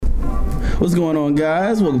What's going on,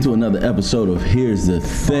 guys? Welcome to another episode of Here's the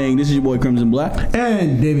Thing. This is your boy Crimson Black.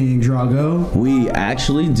 And Damian Drago. We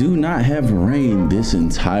actually do not have rain this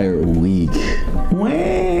entire week.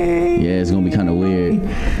 Yeah, it's going to be kind of weird.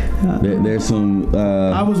 There's some...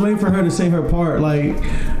 I was waiting for her to say her part, like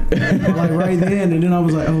right then, and then I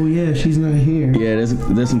was like, oh yeah, she's not here. Yeah,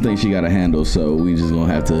 there's some things she got to handle, so we just going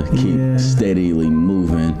to have to keep steadily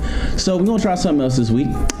moving. So we're going to try something else this week.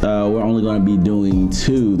 We're only going to be doing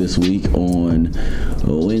 2 this week on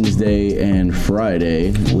Wednesday and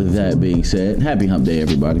Friday. With that being said, happy hump day,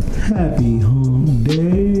 everybody. Happy hump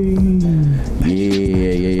day.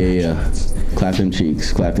 Yeah. Clap them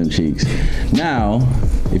cheeks. Now,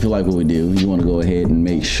 if you like what we do, you want to go ahead and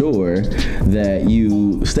make sure that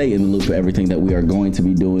you stay in the loop for everything that we are going to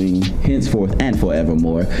be doing henceforth and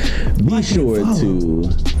forevermore. Be sure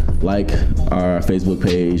to like our Facebook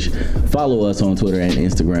page, follow us on Twitter and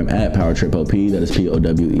Instagram at PowerTripOP. That is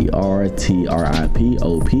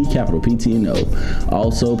POWERTRIPOP, capital PTNO.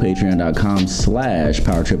 Also,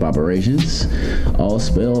 patreon.com/PowerTripOperations. All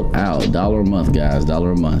spelled out. $1 a month, guys.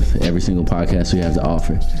 $1 a month. Every single podcast we have to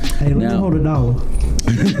offer. Hey, let me hold $1.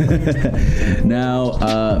 Now,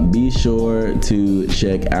 be sure to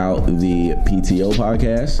check out the PTO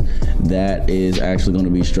podcast. That is actually going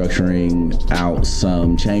to be structuring out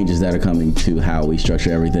some changes that are coming to how we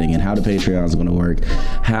structure everything and how the Patreon is going to work,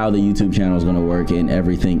 how the YouTube channel is going to work, and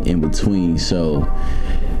everything in between. So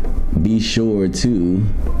be sure to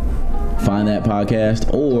find that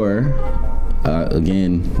podcast, or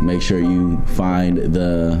again, make sure you find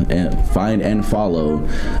and follow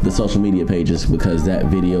the social media pages, because that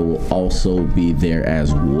video will also be there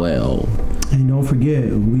as well. And don't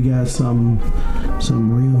forget, we got some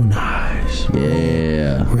real nice.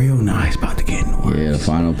 Real nice about to get in the works. Yeah, the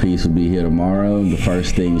final piece will be here tomorrow. The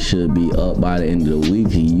first thing should be up by the end of the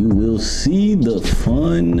week, and you will see the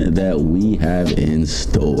fun that we have in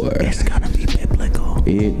store. It's gonna be biblical.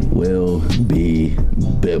 It will be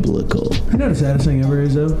biblical. You know the saddest thing ever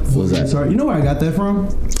is, though? What's that? Sorry, you know where I got that from?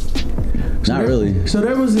 Not really. So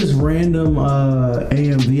there was this random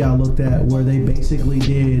AMV I looked at where they basically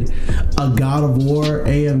did a God of War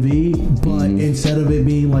AMV, but instead of it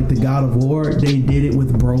being like the God of War, they did it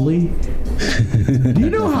with Broly. Do you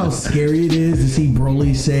know how scary it is to see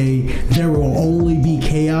Broly say there will only be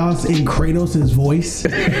chaos in Kratos' voice?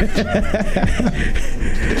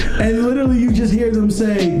 And literally you just hear them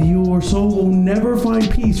say, your soul will never find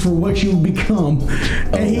peace for what you become.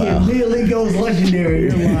 And he immediately goes legendary.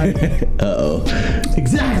 You're like, uh-oh.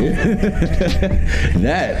 Exactly.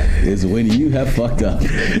 That is when you have fucked up.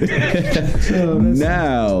 So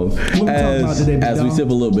now, as we sip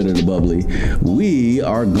a little bit of the bubbly, we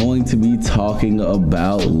are going to be talking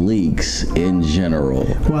about leaks in general.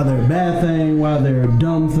 Why they're a bad thing, why they're a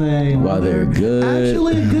dumb thing, why they're good.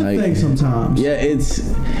 Actually a good thing sometimes. Yeah,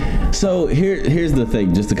 it's... So here's the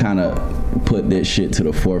thing, just to kind of put this shit to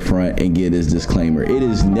the forefront and get this disclaimer. It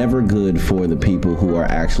is never good for the people who are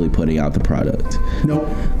actually putting out the product. Nope.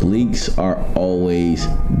 Leaks are always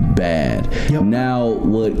bad. Yep. Now,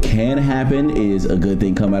 what can happen is a good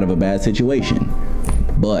thing come out of a bad situation,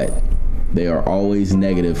 but they are always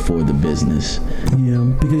negative for the business.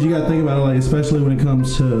 Yeah, because you got to think about it, like, especially when it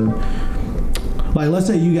comes to... Like, let's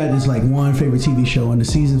say you got this like one favorite TV show, and the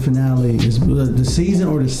season finale is the season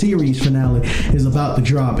or the series finale is about to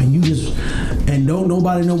drop, and don't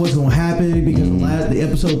nobody know what's gonna happen because the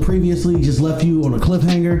episode previously just left you on a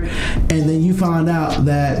cliffhanger, and then you find out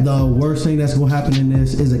that the worst thing that's gonna happen in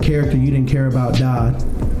this is a character you didn't care about died.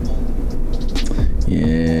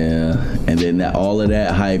 Yeah, and then all of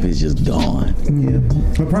that hype is just gone. Yeah,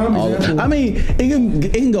 the prime example. I mean, it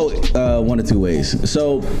can go one of two ways.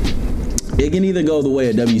 So it can either go the way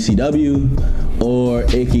of WCW, or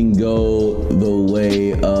it can go the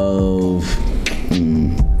way of...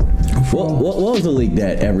 What was the leak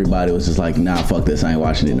that everybody was just like, nah, fuck this, I ain't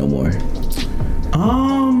watching it no more? Let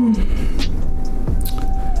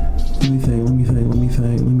me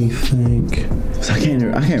think. So I can't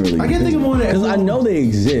really... I can't think of one that... Because I know they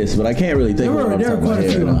exist, but I can't really think of one. There are quite a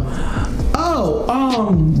few.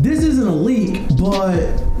 This isn't a leak, but...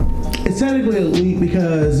 It's technically a leak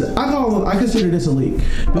because I consider this a leak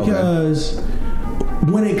because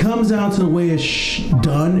when it comes down to the way it's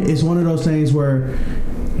done, it's one of those things where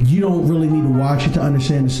you don't really need to watch it to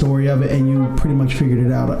understand the story of it, and you pretty much figured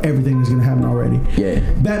it out. Everything that's going to happen already. Yeah.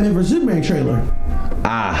 Batman vs. Superman trailer.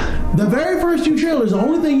 The very first 2 trailers, the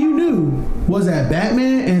only thing you knew was that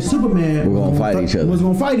Batman and Superman was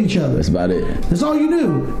going to fight each other. That's about it. That's all you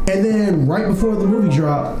knew. And then right before the movie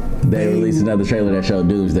dropped, they released another trailer that showed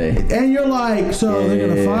Doomsday. And you're like, so they're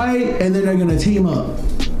going to fight and then they're going to team up.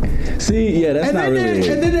 See, yeah, that's not really.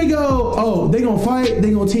 And then they go, oh, they gonna fight,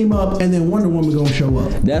 they gonna team up, and then Wonder Woman gonna show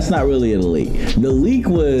up. That's not really a leak. The leak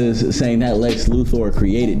was saying that Lex Luthor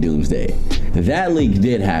created Doomsday. That leak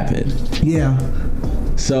did happen. Yeah.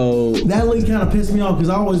 So that leak kind of pissed me off because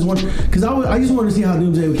I always want, because I just wanted to see how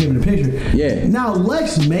Doomsday came in the picture. Yeah. Now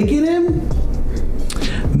Lex making him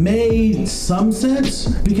made some sense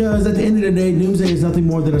because at the end of the day, Doomsday is nothing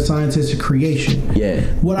more than a scientific creation. Yeah.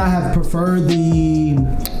 Would I have preferred the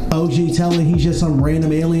OG telling he's just some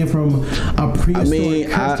random alien from a prehistoric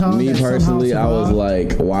Krypton? Me personally, I was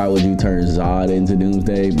like, why would you turn Zod into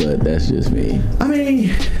Doomsday? But that's just me. I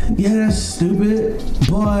mean, yeah, that's stupid.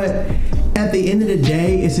 But at the end of the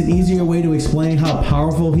day, it's an easier way to explain how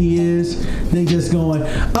powerful he is than just going,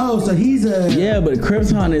 oh, so he's a... Yeah, but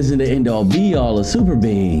Krypton isn't the end-all be-all of super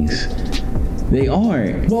beings. They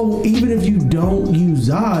aren't. Well, even if you don't use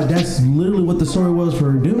Zod, that's literally what the story was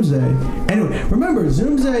for Doomsday. Anyway, remember,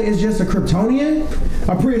 Doomsday is just a Kryptonian,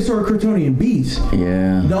 a prehistoric Kryptonian beast.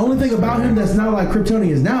 Yeah. The only thing about him that's not like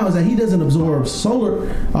Kryptonians now is that he doesn't absorb solar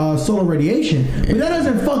radiation. But that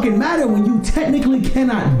doesn't fucking matter when you technically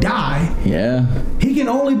cannot die. Yeah. He can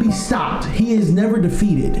only be stopped. He is never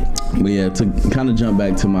defeated. But yeah, to kind of jump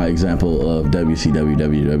back to my example of WCW,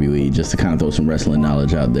 WWE, just to kind of throw some wrestling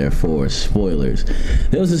knowledge out there for spoilers.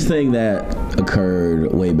 There was this thing that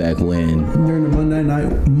occurred way back when. During the Monday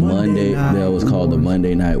night that was called the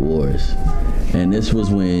Monday Night Wars. And this was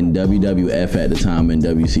when WWF at the time and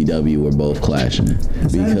WCW were both clashing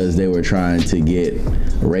because they were trying to get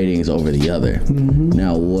ratings over the other. Mm-hmm.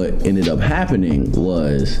 Now, what ended up happening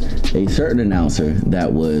was a certain announcer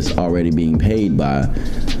that was already being paid by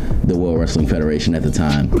the World Wrestling Federation at the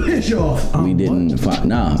time. Bischoff. We didn't find,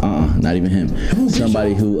 not even him.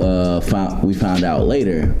 Somebody who we found out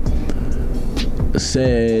later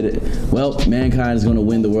said, well, Mankind is going to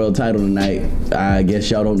win the world title tonight. I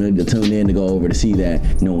guess y'all don't need to tune in to go over to see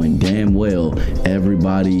that, knowing damn well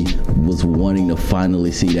everybody was wanting to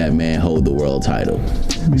finally see that man hold the world title.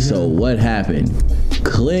 Yeah. So what happened?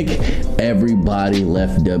 Click, everybody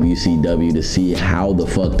left WCW to see how the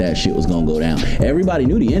fuck that shit was going to go down. Everybody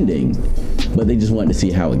knew the ending, but they just wanted to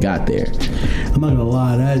see how it got there. I'm not gonna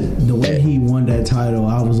lie, the way he won that title,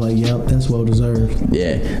 I was like, yep, that's well deserved.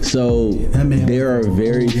 Yeah, so there are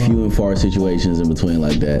very few and far situations in between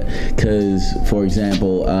like that. Because, for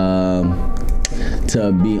example,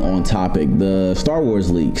 to be on topic, the Star Wars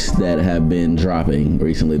leaks that have been dropping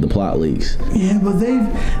recently, the plot leaks. Yeah, but they've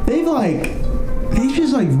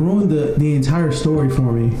just like ruined the entire story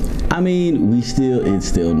for me. I mean, it's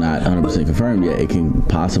still not 100% confirmed yet. It can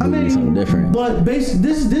possibly be something different. But this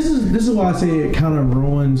is why I say it kind of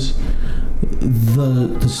ruins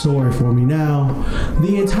the story for me. Now,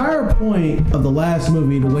 the entire point of the last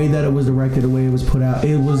movie, the way that it was directed, the way it was put out,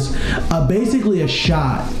 it was basically a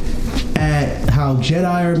shot at how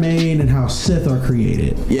Jedi are made and how Sith are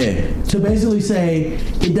created. Yeah. To basically say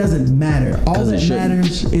it doesn't matter. All that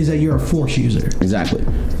matters is that you're a Force user. Exactly.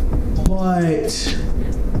 But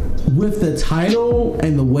with the title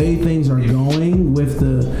and the way things are going with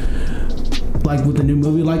the new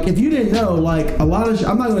movie, like if you didn't know, like a lot of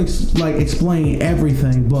I'm not going to explain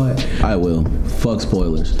everything, but I will. Fuck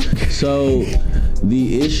spoilers. So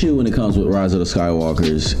the issue when it comes with Rise of the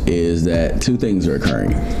Skywalkers is that two things are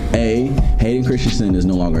occurring. A, Hayden Christensen is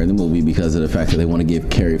no longer in the movie because of the fact that they want to give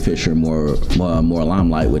Carrie Fisher more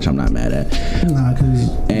limelight, which I'm not mad at. Nah, because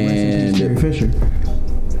Carrie Fisher.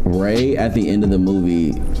 Rey at the end of the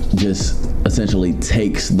movie just essentially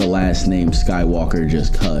takes the last name Skywalker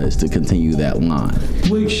just cause to continue that line.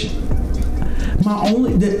 Which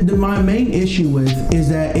my main issue with is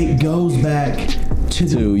that it goes back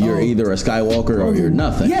to you're either a Skywalker or you're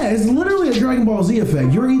nothing. Yeah, it's literally a Dragon Ball Z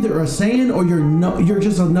effect. You're either a Saiyan or you're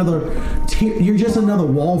just another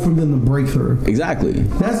wall for them to break through. Exactly.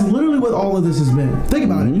 That's literally what all of this has been. Think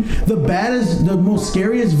about it. The most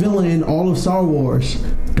scariest villain in all of Star Wars,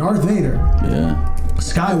 Darth Vader. Yeah.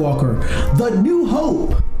 Skywalker. The New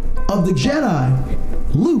Hope of the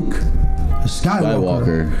Jedi, Luke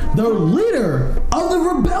Skywalker. The leader of the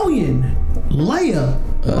rebellion, Leia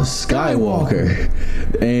Skywalker.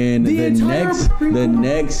 And the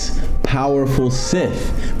next powerful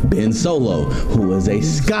Sith, Ben Solo, who was a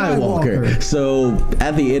Skywalker. So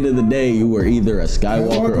at the end of the day, you were either a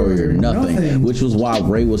Skywalker or you're nothing, which was why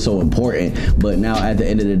Rey was so important. But now at the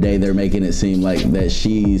end of the day, they're making it seem like that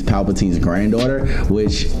she's Palpatine's granddaughter,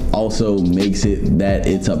 which also makes it that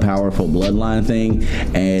it's a powerful bloodline thing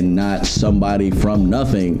and not somebody from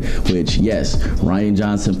nothing, which yes, Rian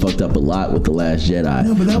Johnson fucked up a lot with The Last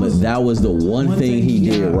Jedi. No, but that was the one thing he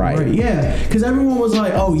did right. Yeah, because everyone was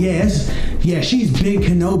like, oh yeah, it's she's Ben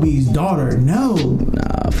Kenobi's daughter. No.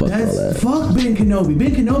 Nah, fuck all that. Fuck Ben Kenobi.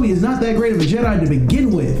 Ben Kenobi is not that great of a Jedi to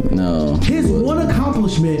begin with. No. His one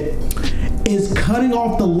accomplishment is cutting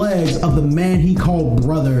off the legs of the man he called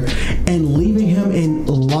brother and leaving him in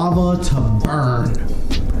lava to burn.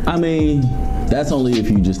 I mean, that's only if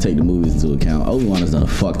you just take the movies into account. Obi-Wan has done a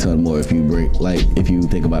fuck ton more if you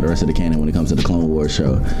think about the rest of the canon when it comes to the Clone Wars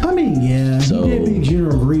show. I mean, yeah, he did beat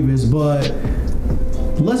General Grievous, but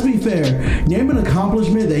let's be fair. Name an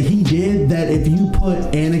accomplishment that he did that if you put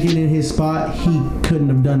Anakin in his spot, he couldn't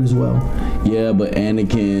have done as well. Yeah, but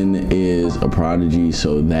Anakin is a prodigy,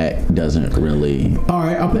 so that doesn't really... All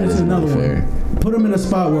right, I'll put this in another one. Put him in a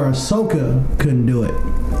spot where Ahsoka couldn't do it.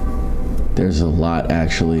 There's a lot,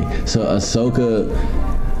 actually. So Ahsoka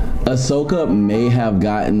may have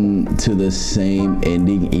gotten to the same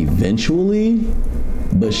ending eventually,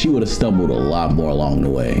 but she would have stumbled a lot more along the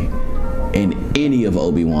way in any of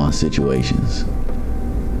Obi-Wan's situations.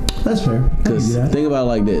 That's fair. Because think about it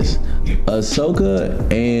like this. Ahsoka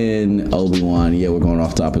and Obi-Wan, yeah, we're going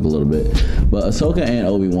off topic a little bit, but Ahsoka and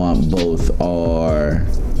Obi-Wan both are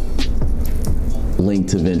linked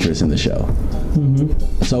to Ventress in the show. Mm-hmm.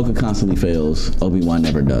 Ahsoka constantly fails. Obi-Wan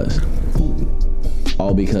never does.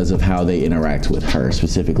 All because of how they interact with her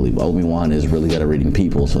specifically. Obi-Wan is really good at reading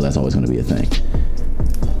people, so that's always going to be a thing.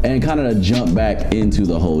 And kind of to jump back into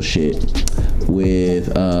the whole shit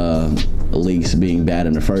with leaks being bad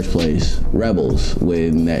in the first place. Rebels,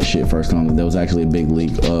 when that shit first came, there was actually a big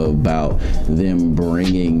leak about them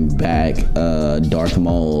bringing back Darth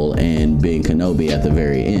Maul and Ben Kenobi at the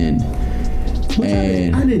very end.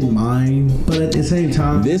 And I didn't mind, but at the same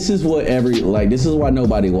time, this is what this is why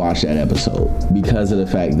nobody watched that episode, because of the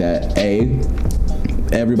fact that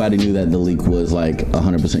everybody knew that the leak was like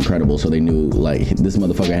 100% credible, so they knew like this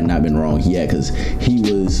motherfucker had not been wrong yet, because he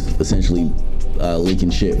was essentially leaking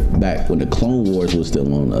shit back when the Clone Wars was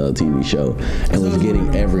still on a TV show and was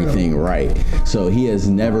getting everything right. So he has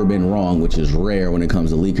never been wrong, which is rare when it comes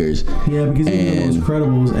to leakers. Yeah, because even the most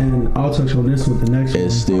credibles, and I'll touch on this with the next one,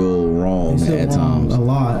 it's still wrong at times. A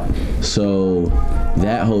lot. So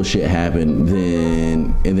that whole shit happened,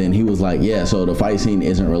 and then he was like, yeah, so the fight scene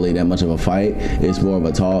isn't really that much of a fight. It's more of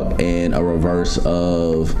a talk and a reverse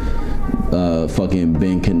of fucking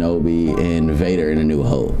Ben Kenobi and Vader in A New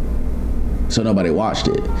Hope. So nobody watched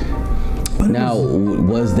it. Now,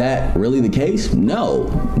 was that really the case? No.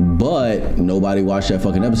 But nobody watched that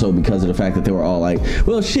fucking episode because of the fact that they were all like,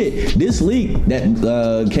 well, shit, this leak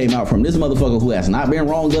that came out from this motherfucker who has not been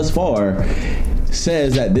wrong thus far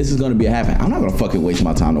says that this is going to be happening. I'm not going to fucking waste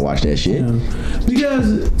my time to watch that shit. Yeah.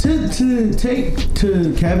 Because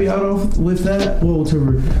to caveat off with that, well, to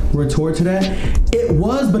retort to that, it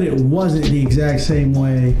was, but it wasn't the exact same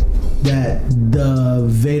way that the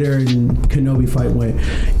Vader and Kenobi fight went.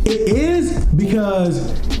 It is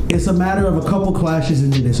because it's a matter of a couple clashes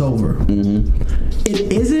and then it's over. Mm-hmm.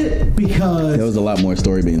 It isn't because there was a lot more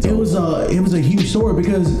story being told. It was a huge story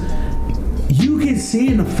because you can see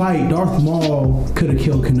in the fight Darth Maul could have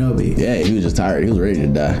killed Kenobi. Yeah, he was just tired. He was ready to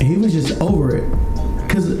die. He was just over it.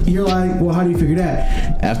 Because you're like, well, how do you figure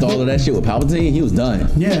that? After all of that shit with Palpatine, he was done.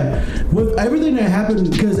 Yeah. With everything that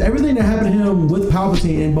happened, because everything that happened to him with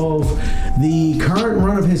Palpatine in both the current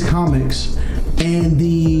run of his comics and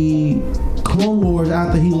the Clone Wars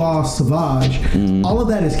after he lost Savage, all of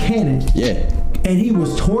that is canon. Yeah. And he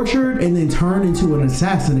was tortured and then turned into an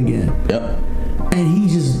assassin again. Yep. And he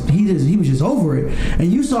was just over it.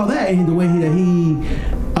 And you saw that in the way that he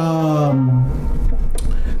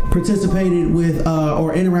participated with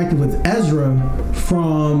or interacted with Ezra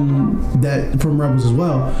from Rebels as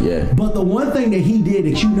well. Yeah. But the one thing that he did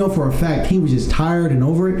that you know for a fact he was just tired and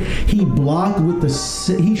over it, he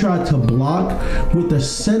tried to block with the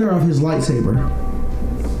center of his lightsaber.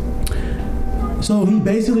 So he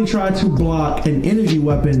basically tried to block an energy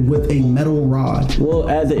weapon with a metal rod. Well,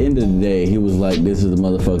 at the end of the day, he was like, this is the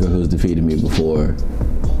motherfucker who's defeated me before.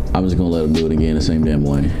 I'm just gonna let him do it again the same damn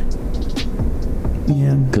way.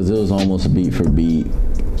 Yeah. Because it was almost beat for beat,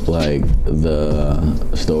 like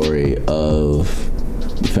the story of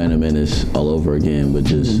Phantom Menace all over again, but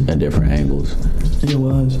just at different angles. It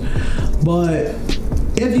was. But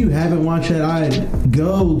if you haven't watched that, I'd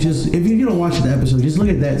go if you don't watch the episode, just look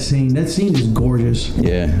at that scene. That scene is gorgeous.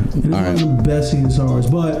 Yeah. It's one of the best scenes in Star Wars.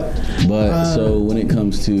 But so when it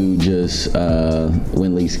comes to just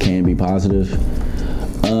when leaks can be positive,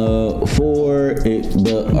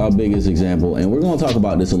 Our biggest example, and we're going to talk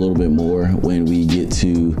about this a little bit more when we get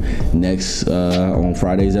to next on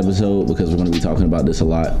Friday's episode, because we're going to be talking about this a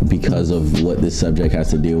lot because of what this subject has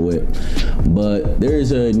to deal with. But there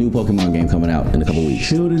is a new Pokemon game coming out in a couple weeks.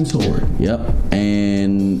 Shield and Sword. Yep,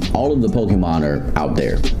 and all of the Pokemon are out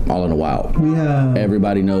there, all in the wild. We have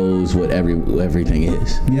everybody knows what everything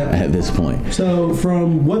is. At this point. So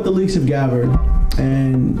from what the leaks have gathered,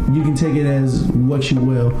 and you can take it as what you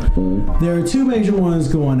will, there are two major ones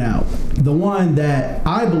going out. The one that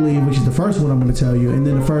I believe, which is the first one I'm going to tell you, and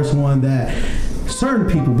then the first one that certain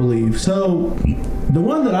people believe. So the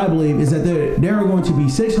one that I believe is that there are going to be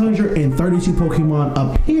 632 Pokemon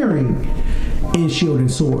appearing in Shield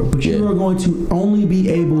and Sword, but you are going to only be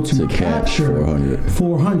able to capture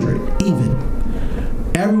 400 even.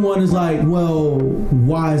 Everyone is like, well,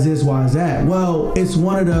 why is this? Why is that? Well, it's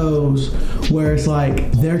one of those where it's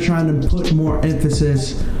like they're trying to put more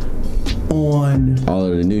emphasis on all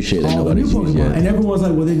of the new shit that nobody's used yet. And everyone's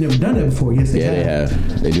like, well, they've never done that before. Yes, they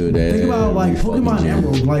have. They do it. Think about like Pokemon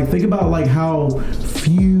Emerald. Like think about like how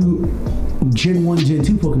few Gen 1, Gen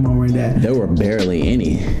 2 Pokemon were in that. There were barely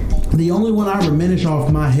any. The only one I diminish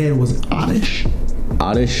off my head was Oddish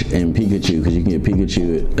and Pikachu, because you can get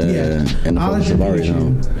Pikachu in the Safari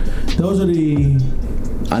Zone. Those are the.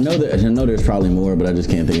 I know there's probably more, but I just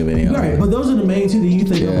can't think of any. Right, but those are the main two that you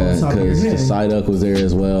think of on top of your head. Because Psyduck was there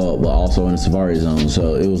as well, but also in the Safari Zone,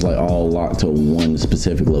 so it was like all locked to one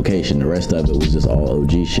specific location. The rest of it was just all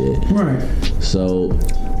OG shit. Right. So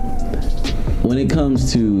when it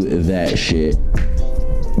comes to that shit,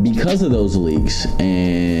 because of those leaks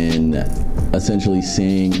and essentially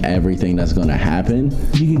seeing everything that's going to happen,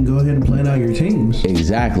 you can go ahead and plan out your teams.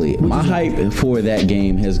 Exactly. My hype for that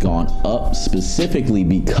game has gone up specifically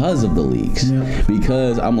because of the leaks. Yeah.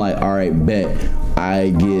 Because I'm like, all right, bet I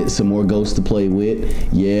get some more ghosts to play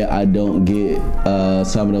with. Yeah, I don't get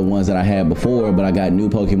some of the ones that I had before, but I got new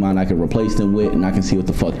Pokemon I can replace them with, and I can see what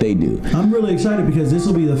the fuck they do. I'm really excited because this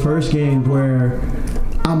will be the first game where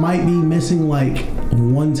I might be missing like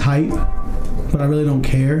one type, but I really don't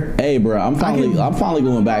care. Hey, bro, I'm finally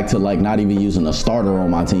going back to like not even using a starter on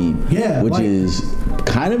my team. Yeah, which is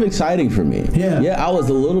kind of exciting for me. Yeah, I was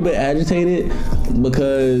a little bit agitated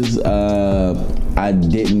because I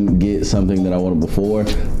didn't get something that I wanted before,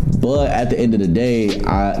 but at the end of the day,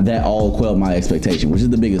 that all quelled my expectation, which is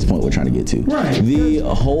the biggest point we're trying to get to. Right. The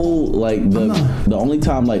whole the only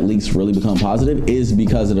time like leaks really become positive is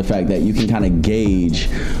because of the fact that you can kind of gauge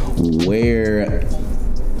where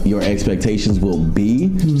your expectations will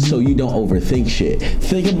be, so you don't overthink shit.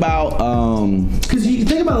 Think about because you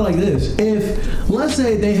think about it like this: if let's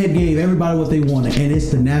say they had gave everybody what they wanted, and it's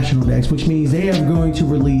the national dex, which means they are going to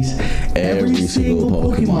release every single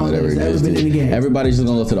Pokemon that's ever been in the game. Everybody's just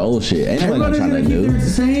gonna go to the old shit. Everybody's gonna keep their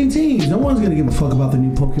same teams. No one's gonna give a fuck about the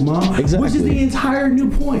new Pokemon. Exactly. Which is the entire new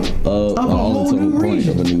point of a whole new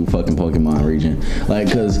region. Of a new fucking Pokemon region. Like,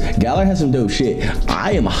 because Galar has some dope shit.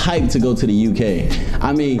 I am hyped to go to the UK.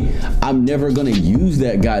 I mean, I'm never gonna use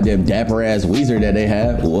that goddamn dapper ass Weezer that they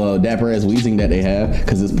have. Well, dapper ass Weezing that they have,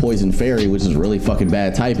 because it's Poison Fairy, which is really fucking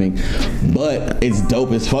bad typing. But it's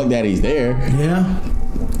dope as fuck that he's there. Yeah.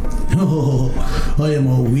 Oh, I am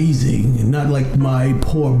a Weezing, not like my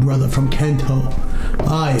poor brother from Kanto.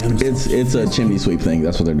 I am. It's a chimney sweep thing.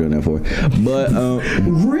 That's what they're doing that for. But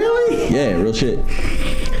really? Yeah, real shit.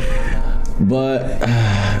 But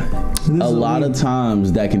a lot of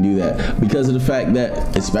times that can do that because of the fact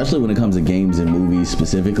that, especially when it comes to games and movies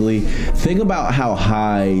specifically, think about how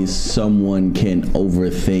high someone can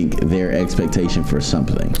overthink their expectation for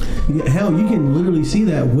something. Yeah, hell, you can literally see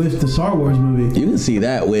that with the Star Wars movie. You can see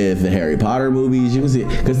that with the Harry Potter movies. You can see,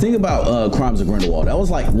 because think about Crimes of Grindelwald. That was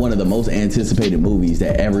like one of the most anticipated movies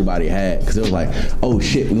that everybody had, because it was like, oh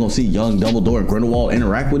shit, we're gonna see young Dumbledore and Grindelwald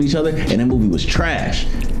interact with each other, and that movie was trash.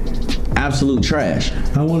 Absolute trash.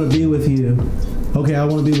 I want to be with you. Okay, I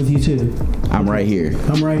want to be with you too. I'm right here.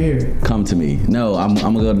 I'm right here. Come to me. No, I'm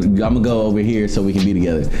gonna go over here so we can be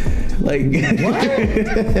together. Like what?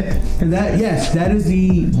 And that is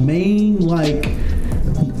the main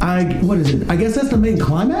what is it? I guess that's the main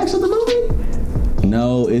climax of the movie.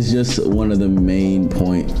 No, it's just one of the main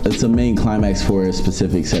point. It's a main climax for a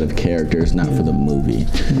specific set of characters, not for the movie.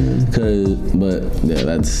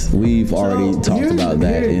 We've already talked about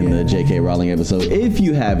that in the J.K. Rowling episode. If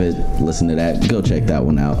you haven't listened to that, go check that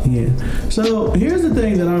one out. Yeah. So here's the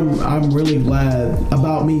thing that I'm really glad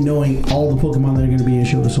about me knowing all the Pokemon that are going to be in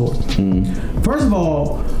Shield and Sword. First of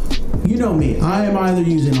all, you know me. I am either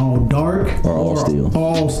using all dark or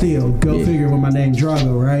all steel. Go figure with my name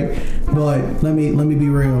Drago, right? But let me be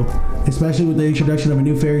real. especially with the introduction of a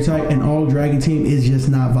new fairy type, an all dragon team is just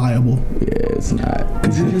not viable. Yeah, it's not.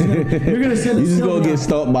 You're gonna send you just gonna get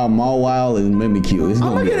stomped by Mawile and Mimikyu.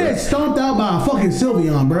 I'm gonna get stomped out by a fucking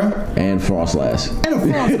Sylveon, bro. And Frostlass. And a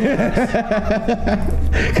Frostlass.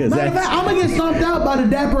 Matter of fact, I'm gonna get stomped out by the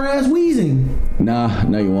dapper ass Weezing. Nah,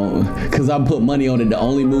 no you won't. Cause I put money on it. The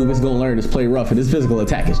only move it's gonna learn is play rough, and its physical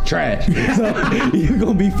attack is trash. So you're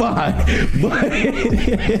gonna be fine. But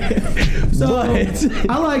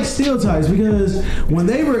I like steel types because when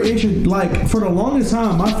they were introduced, like for the longest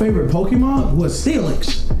time, my favorite Pokemon was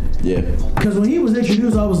Steelix. Yeah. Because when he was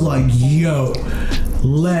introduced, I was like, yo,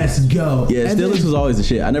 let's go. Yeah, Steelix was always the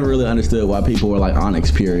shit. I never really understood why people were like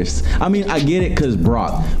Onyx purists. I mean, I get it because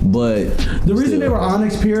Brock, but the reason they were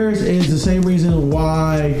Onyx purists is the same reason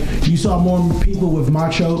why you saw more people with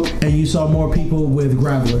Machoke and you saw more people with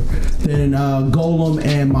Graveler than Golem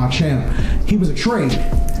and Machamp. He was a trade,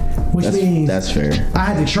 which means that's fair. I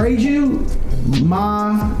had to trade you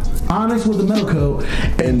my Onyx with the metal coat,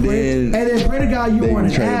 and then pray to God you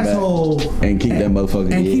weren't an asshole, and keep that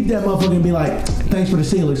motherfucker, and keep that motherfucker and be like, thanks for the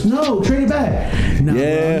Steelix. No, trade it back. No,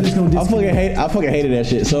 yeah, bro, I fucking hated that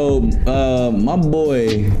shit. So my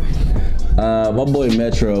boy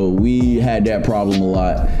Metro, we had that problem a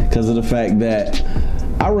lot because of the fact that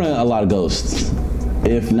I run a lot of ghosts.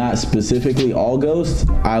 If not specifically all ghosts,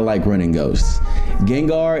 I like running ghosts.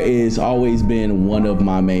 Gengar is always been one of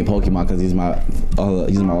my main Pokemon because he's my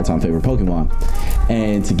all-time favorite Pokemon.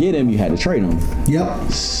 And to get him, you had to trade him.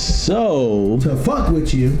 Yep. So to fuck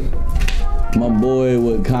with you, my boy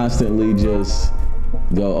would constantly just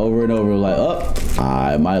go over and over like,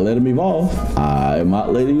 I might let him evolve. I might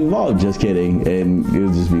let him evolve. Just kidding. And it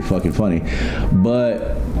would just be fucking funny.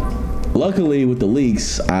 But luckily with the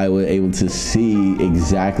leaks, I was able to see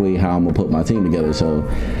exactly how I'm gonna put my team together, so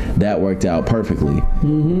that worked out perfectly.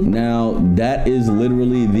 Mm-hmm. Now that is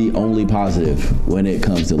literally the only positive when it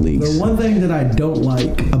comes to leaks. The one thing that I don't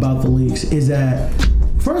like about the leaks is that,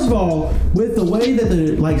 first of all, with the way that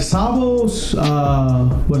the Sabo's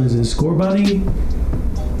what is it, Scorbunny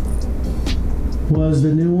was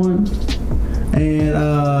the new one, and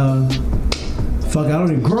fuck, I don't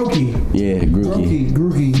know. Grookey. Yeah, Grookey.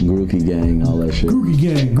 Grookey gang, all that shit. Grookey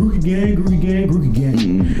gang.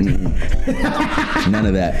 None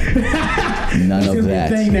of that. None of that.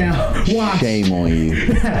 Thing now. Watch. Shame on you.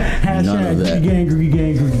 None of that. Grookey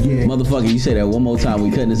gang. Motherfucker, you say that one more time, we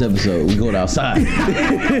cutting this episode. We going outside.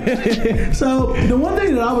 So, the one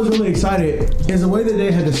thing that I was really excited is the way that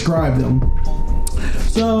they had described them.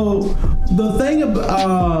 So the thing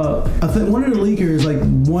about one of the leakers,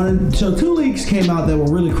 two leaks came out that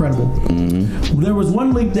were really credible. Mm-hmm. There was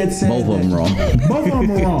one leak that said both of them wrong. Both of them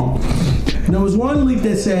were wrong. There was one leak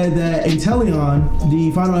that said that Inteleon,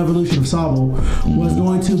 the final evolution of Sabo, was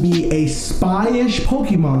going to be a spy-ish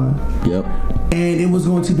Pokemon. Yep. And it was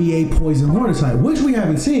going to be a poison hornet type, which we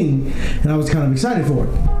haven't seen, and I was kind of excited for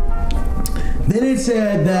it. Then it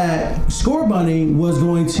said that Scorbunny was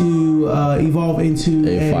going to evolve into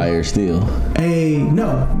a fire steel.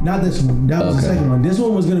 No, not this one. That was the second one. This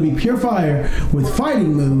one was going to be pure fire with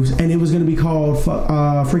fighting moves, and it was going to be called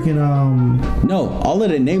No, all of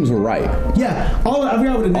the names were right. Yeah, I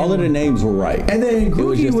forgot what the names. All of the names were right. And then Grookey it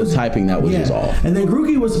was just the typing that was just off. And then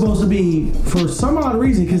Grookey was supposed to be, for some odd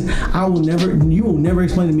reason, because you will never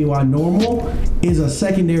explain to me why normal is a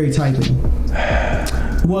secondary typing,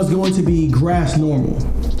 was going to be grass normal.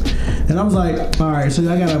 And I was like, all right, so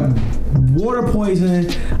I got a water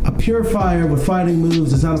poison, a pure fire with fighting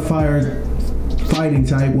moves. It's not a fire fighting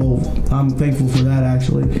type. Well, I'm thankful for that,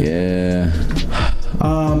 actually. Yeah.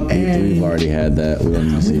 And we've already had that. We've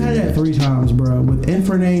had that 3 times, bro. With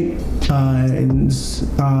Infernape,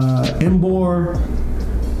 Emboar,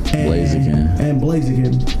 and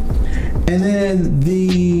Blaziken.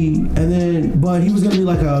 But he was gonna be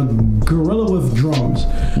like a gorilla with drums,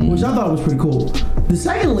 which I thought was pretty cool. The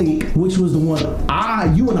second leak, which was the one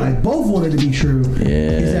you and I both wanted to be true,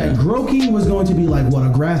 is that Grookey was going to be like a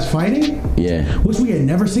grass fighting? Yeah. Which we had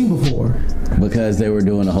never seen before. Because they were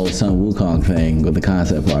doing the whole Sun Wukong thing with the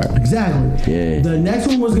concept art. Exactly. Yeah. The next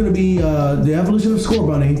one was going to be the evolution of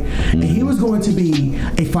Scorbunny, and he was going to be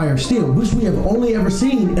a fire steel, which we have only ever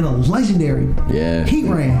seen in a legendary. Yeah.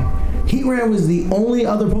 Heatran. Heatran was the only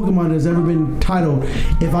other Pokemon that's ever been titled,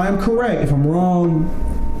 if I am correct, if I'm wrong,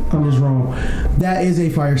 I'm just wrong, that is a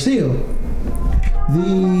fire steel.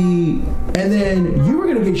 And then you were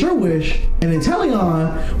going to get your wish, and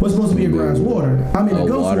Inteleon was supposed to be a grass water. I mean, a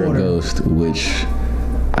ghost water. Ghost, which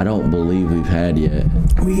I don't believe we've had yet.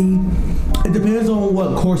 It depends on what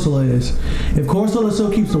Corsola is. If Corsola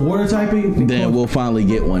still keeps the water typing, then we'll finally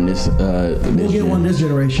get one this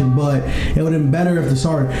generation. But it would have been better if the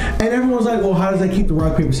starter. And everyone's like, well, how does that keep the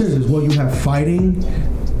rock paper scissors? Well, you have fighting,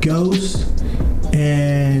 ghost,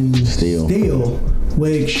 and steel,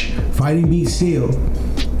 which fighting beats steel.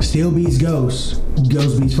 Steel beats ghost.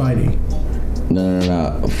 Ghost beats fighting.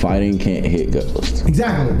 No. Fighting can't hit ghost.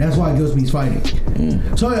 Exactly. That's why ghost beats fighting. Yeah.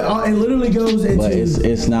 So it literally goes into. But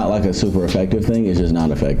it's not like a super effective thing. It's just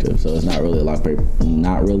not effective. So it's not really a rock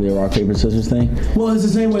paper scissors thing. Well, it's the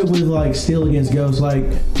same way with like steel against ghost. Like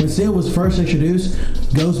when steel was first introduced,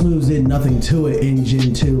 ghost moves did nothing to it in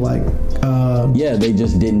Gen 2. Like yeah, they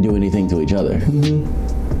just didn't do anything to each other. Mm-hmm.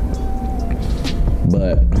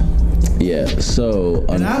 But. Yeah, so...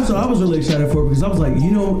 And I was really excited for it because I was like,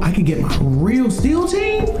 I could get my real steel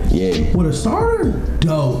team with a starter?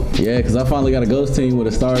 Dope. Yeah, because I finally got a ghost team with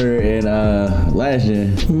a starter in last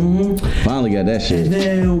gen. Mm-hmm. Finally got that shit. And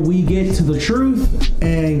then we get to the truth,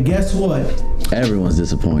 and guess what? Everyone's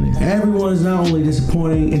disappointed. Everyone is not only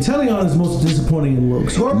disappointing, Inteleon is most disappointing in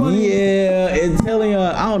looks. Yeah,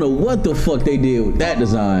 Inteleon, I don't know what the fuck they did with that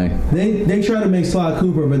design. They tried to make Sly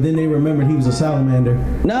Cooper, but then they remembered he was a salamander.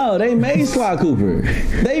 No, they made Sly Cooper.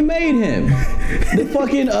 They made him. The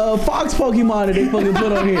fucking Fox Pokemon that they fucking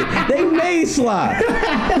put on here. They made Sly.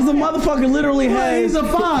 Because the motherfucker literally has... He's a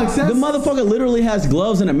fox. The motherfucker literally has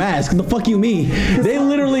gloves and a mask. The fuck you mean? They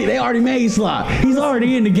already made Sly. He's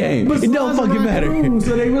already in the game. It don't fucking matter.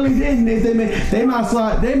 So they really didn't.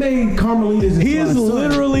 They made Carmelita's. He is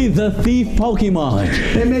literally the thief Pokemon.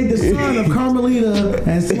 They made the son of Carmelita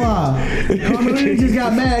and Sly. Carmelita just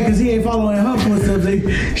got mad because he ain't following her footsteps.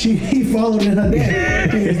 He followed in her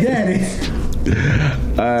daddy.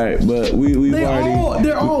 Alright, but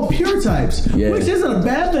they're all pure types, which isn't a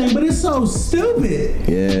bad thing, but it's so stupid.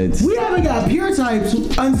 Yeah, we haven't got pure types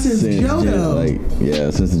since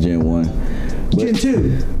Johto. Since the Gen 1. Gen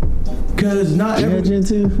 2. Because not every Gen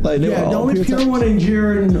 2? The only pure one in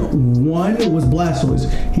Gen 1 was Blastoise.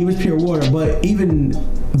 He was pure water, but even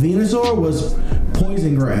Venusaur was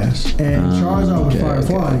poison grass, and Charizard was fire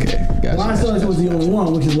fly. Blastoise was the only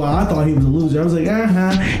one, which is why I thought he was a loser. I was like,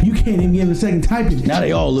 you can't even give him a second typing. Now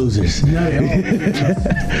they all losers.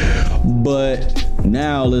 But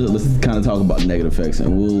now let's kind of talk about negative effects,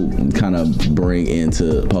 and we'll kind of bring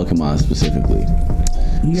into Pokemon specifically.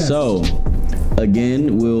 Yes. So,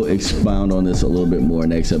 again, we'll expound on this a little bit more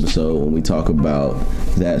next episode when we talk about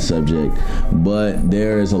that subject. But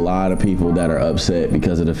there's a lot of people that are upset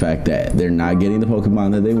because of the fact that they're not getting the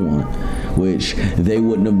Pokemon that they want, which they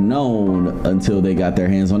wouldn't have known until they got their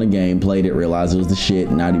hands on the game, played it, realized it was the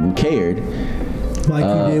shit, not even cared. Like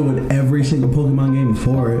you did with every single Pokemon game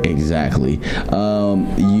before it. Exactly.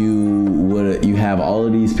 You have all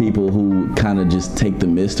of these people who kind of just take the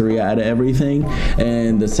mystery out of everything,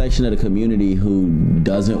 and the section of the community who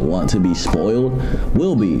doesn't want to be spoiled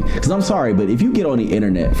will be. Because I'm sorry, but if you get on the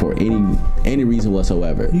internet for any reason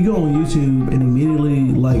whatsoever, you go on YouTube and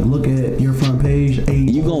immediately look at your front page,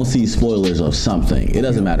 you're gonna see spoilers of something. It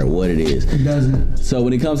doesn't matter what it is. It doesn't. So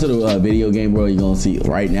when it comes to the video game world, you're gonna see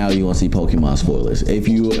Pokemon spoilers. If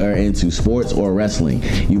you are into sports or wrestling,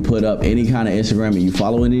 you put up any kind of Instagram and you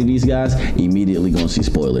follow any of these guys, immediately gonna see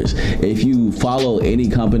spoilers. If you follow any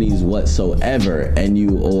companies whatsoever and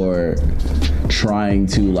you are trying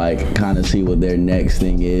to kind of see what their next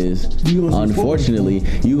thing is, unfortunately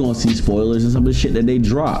you're gonna see spoilers and some of the shit that they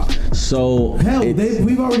drop. So hell,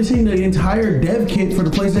 we've already seen the entire dev kit for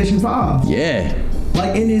the PlayStation 5. Yeah,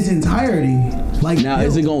 in its entirety.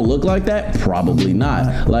 Is it gonna look like that? Probably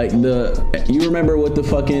not. You remember what the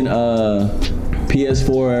fucking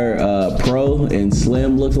PS4 Pro and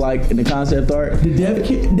Slim looked like in the concept art? The dev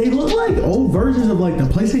kit, they look like old versions of the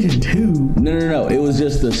PlayStation 2. No. It was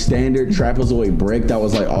just the standard trapezoid brick that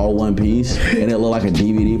was all one piece, and it looked like a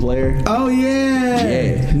DVD player. Oh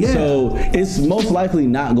yeah. So it's most likely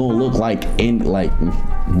not gonna look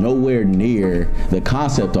nowhere near the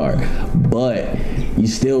concept art, but you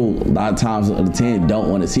still 9 times out of 10 don't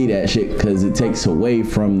want to see that shit because it takes away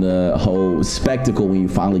from the whole spectacle when you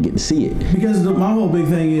finally get to see it. Because my whole big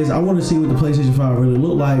thing is I want to see what the PlayStation 5 really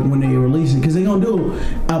look like when they release it, because they're gonna do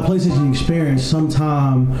a PlayStation experience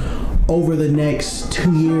sometime over the next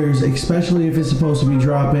 2 years, especially if it's supposed to be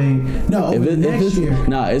dropping. Next year.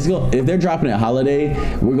 If they're dropping it holiday,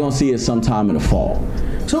 we're gonna see it sometime in the fall.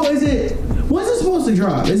 So when's it supposed to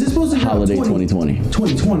drop? Is it supposed to drop holiday 2020?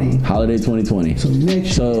 2020. Holiday 2020. So next year.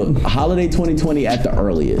 So holiday 2020 at the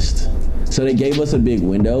earliest. So they gave us a big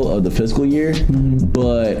window of the fiscal year,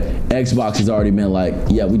 but Xbox has already been like,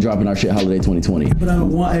 yeah, we dropping our shit holiday 2020. But I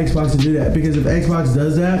don't want Xbox to do that, because if Xbox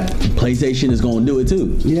does that, PlayStation is going to do it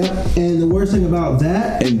too. Yeah, and the worst thing about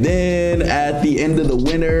that, and then at the end of the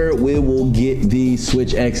winter, we will get the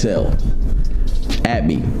Switch XL. At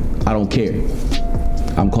me, I don't care.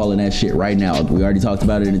 I'm calling that shit right now. We already talked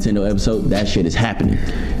about it in the Nintendo episode. That shit is happening.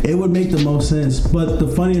 It would make the most sense, but the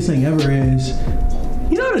funniest thing ever is,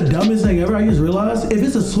 you know, the dumbest thing ever I just realized? If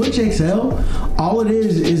it's a Switch XL, all it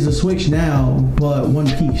is the Switch now, but one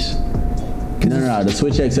piece. No. The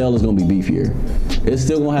Switch XL is going to be beefier. It's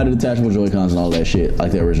still going to have the detachable Joy-Cons and all that shit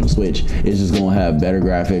like the original Switch. It's just going to have better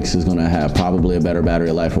graphics. It's going to have probably a better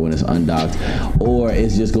battery life for when it's undocked. Or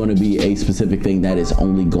it's just going to be a specific thing that is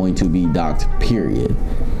only going to be docked, period.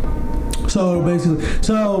 So basically,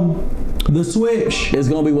 the Switch, it's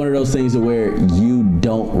going to be one of those things where you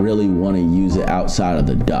don't really want to use it outside of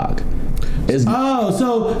the dock.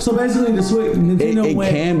 So basically the Switch, Nintendo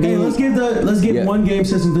went, hey, let's give one game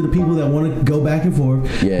system to the people that want to go back and forth.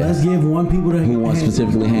 Yeah. Let's give one people who want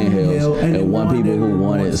specifically handhelds and one people who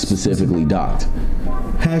want it specifically docked.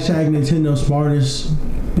 Hashtag Nintendo smartest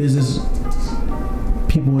business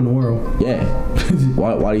people in the world. Yeah.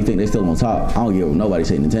 Why do you think they still on top? I don't give nobody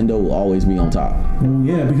say Nintendo will always be on top. Well,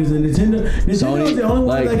 yeah, because Nintendo is the only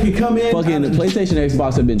one that can come in. Fucking the PlayStation and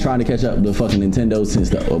Xbox have been trying to catch up to fucking Nintendo since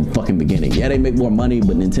the fucking beginning. Yeah, they make more money,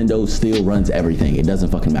 but Nintendo still runs everything. It doesn't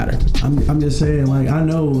fucking matter. I'm just saying, like, I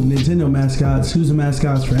know Nintendo mascots. Who's the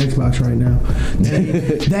mascots for Xbox right now?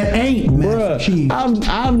 That ain't Master Chief.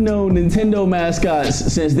 I've known Nintendo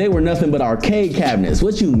mascots since they were nothing but arcade cabinets.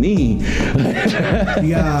 What you mean? You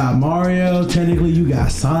got Mario. Technically, you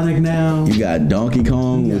got Sonic now. You got Donkey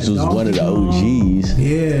Kong, which was one of the OGs.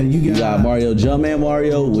 Yeah, you got Mario Jumpman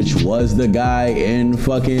Mario, which was the guy in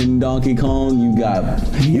fucking Donkey Kong. You got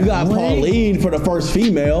Pauline for the first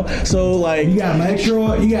female. So like, you got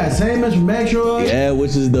Metroid. You got Samus from Metroid. Yeah,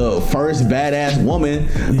 which is the first badass woman.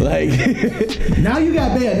 Yeah. Like now you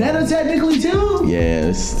got Bayonetta technically too. Yeah,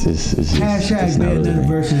 it's hashtag Bayonetta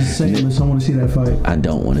versus Samus. I want to see that fight. I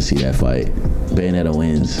don't want to see that fight. Bayonetta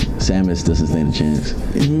wins. Samus doesn't stand a chance.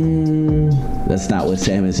 That's not what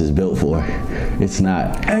Samus is built for. It's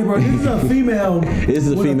not. Hey, bro, this is a female. This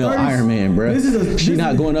is a female Iron Man, bro. She's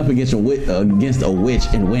not going up against a witch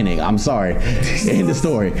and winning. I'm sorry. End the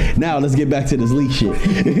story. Now let's get back to this leak shit.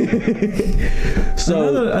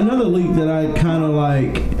 So another leak that I kind of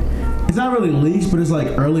like. It's not really leaks, but it's like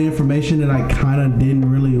early information that I kind of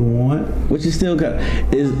didn't really want. Which is still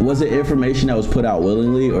was it information that was put out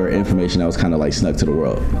willingly or information that was kind of like snuck to the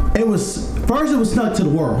world? It was snuck to the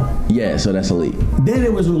world. Yeah, so that's a leak. Then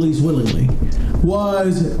it was released willingly.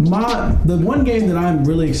 The one game that I'm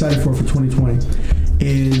really excited for 2020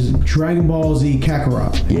 is Dragon Ball Z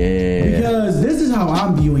Kakarot. Yeah. Because this is how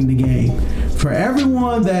I'm viewing the game. For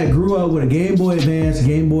everyone that grew up with a Game Boy Advance,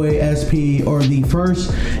 Game Boy SP, or the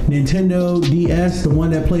first Nintendo DS, the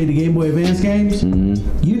one that played the Game Boy Advance games,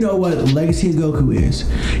 you know what Legacy of Goku is.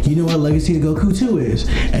 You know what Legacy of Goku 2 is.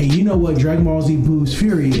 And you know what Dragon Ball Z Boost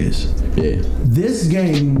Fury is. Yeah. This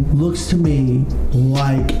game looks to me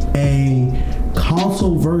like a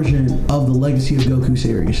console version of the Legacy of Goku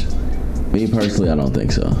series. Me personally, I don't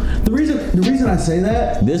think so. The reason I say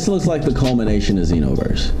that, this looks like the culmination of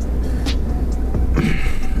Xenoverse.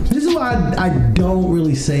 This is why I don't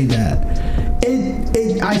really say that.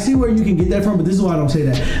 I see where you can get that from, but this is why I don't say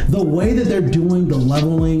that. The way that they're doing the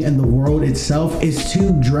leveling and the world itself is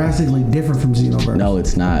too drastically different from Xenoverse. No,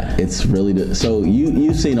 it's not. It's really so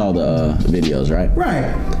you've seen all the videos, right?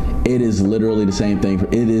 Right. It is literally the same thing.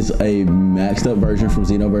 It is a maxed up version from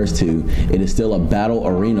Xenoverse 2. It is still a battle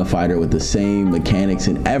arena fighter with the same mechanics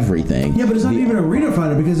and everything. Yeah, but it's not even an arena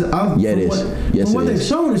fighter because it is. Yes, what they've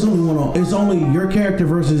shown is it's only your character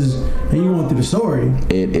versus, and you going through the story.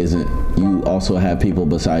 It isn't. You also have people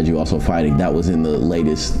beside you also fighting. That was in the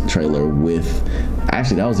latest trailer with.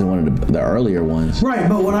 Actually, that was in one of the earlier ones. Right,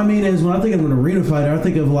 but what I mean is when I think of an arena fighter, I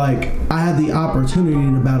think of like I had the opportunity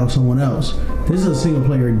to battle someone else. This is a single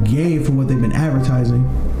player game from what they've been advertising.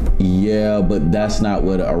 Yeah, but that's not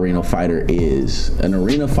what an arena fighter is. An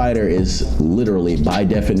arena fighter is literally, by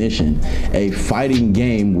definition, a fighting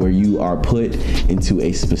game where you are put into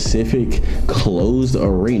a specific closed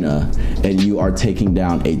arena and you are taking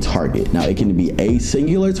down a target. Now, it can be a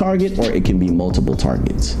singular target or it can be multiple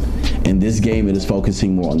targets. In this game, it is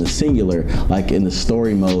focusing more on the singular, like in the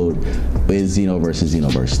story mode is Xenoverse and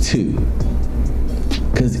Xenoverse 2.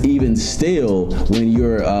 Because even still, when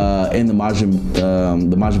you're in the Majin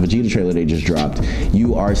Vegeta trailer they just dropped,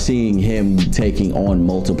 you are seeing him taking on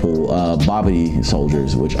multiple Babidi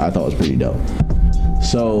soldiers, which I thought was pretty dope.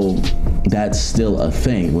 So that's still a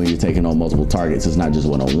thing when you're taking on multiple targets. It's not just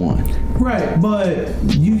one-on-one. Right, but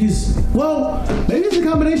you just, well, maybe it's a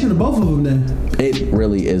combination of both of them then. It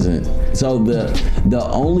really isn't. So the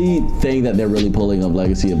only thing that they're really pulling of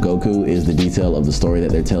Legacy of Goku is the detail of the story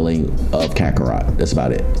that they're telling of Kakarot. That's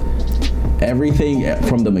about it. Everything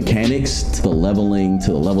from the mechanics to the leveling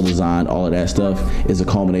to the level design, all of that stuff is a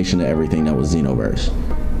culmination of everything that was Xenoverse.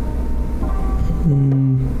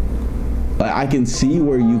 I can see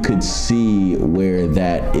where you could see where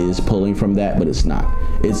that is pulling from that, but it's not.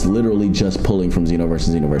 It's literally just pulling from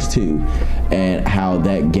Xenoverse and Xenoverse 2 and how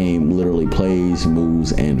that game literally plays,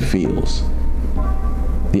 moves, and feels.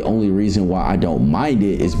 The only reason why I don't mind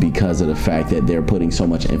it is because of the fact that they're putting so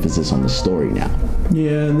much emphasis on the story now.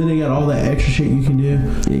 Yeah, and then they got all that extra shit you can do.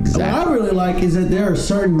 Exactly. What I really like is that there are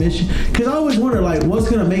certain missions, because I always wonder, like, what's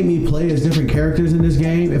going to make me play as different characters in this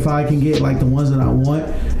game if I can get, like, the ones that I want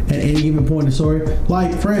at any given point in the story.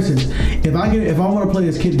 Like, for instance, if I want to play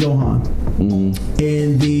as Kid Gohan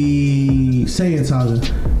in the Saiyan Saga,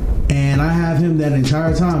 and I have him that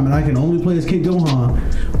entire time, and I can only play as Kid Gohan,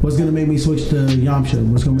 what's going to make me switch to Yamcha?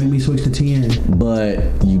 What's going to make me switch to Tien? But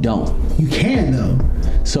you don't. You can, though.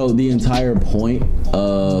 So the entire point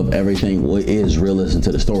of everything is realism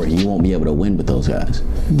to the story. You won't be able to win with those guys.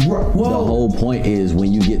 Well, the whole point is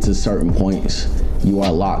when you get to certain points, you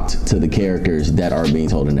are locked to the characters that are being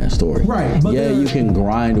told in that story. Right. But yeah, you can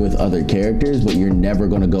grind with other characters, but you're never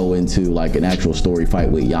going to go into like an actual story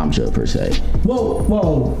fight with Yamcha per se.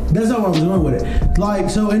 Well, that's not what I was going with it.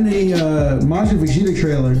 Like, so in the Majin Vegeta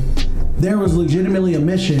trailer, there was legitimately a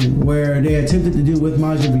mission where they attempted to do with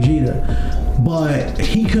Majin Vegeta, but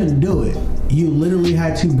he couldn't do it. You literally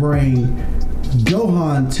had to bring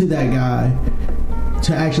Gohan to that guy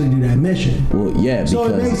to actually do that mission. Well, yeah,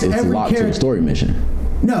 because it's locked to the story mission.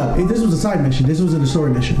 No, this was a side mission. This wasn't a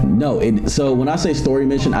story mission. No, so when I say story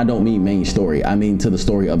mission, I don't mean main story. I mean to the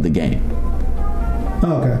story of the game.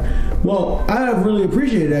 Okay. Well, I really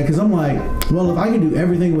appreciated that because I'm like, well, if I can do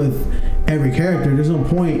everything with every character, there's no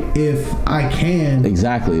point if I can.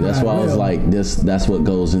 Exactly. That's why I was like, that's what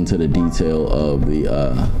goes into the detail of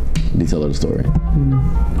the story.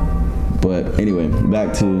 But anyway,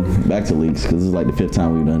 back to leaks, because this is like the 5th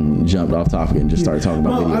time we've done jumped off topic and just started talking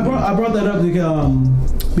about video games. I brought that up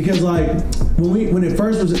because like when it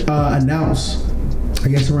first was announced, I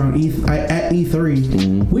guess around at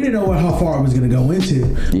E3, we didn't know how far it was going to go into.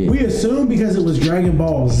 Yeah. We assumed because it was Dragon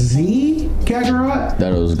Ball Z Kakarot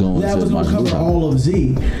that it was going to cover all of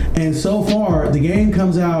Z. And so far, the game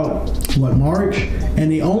comes out March,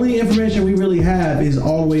 and the only information we really have is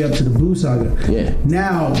all the way up to the Buu Saga. Yeah.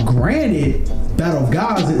 Now, granted, Battle of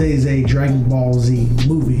Gods is a Dragon Ball Z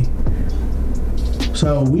movie.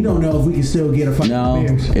 So we don't know if we can still get a fight. No,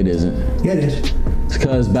 it isn't. Yeah, it is. It's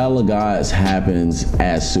because Battle of Gods happens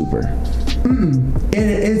as Super.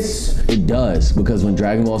 It does, because when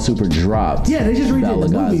Dragon Ball Super dropped, yeah, they just redid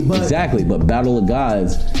the movie, but exactly. But Battle of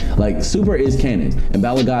Gods, like Super is canon, and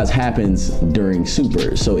Battle of Gods happens during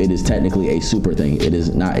Super, so it is technically a Super thing. It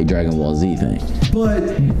is not a Dragon Ball Z thing.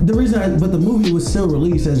 But the movie was still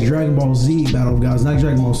released as Dragon Ball Z Battle of Gods, not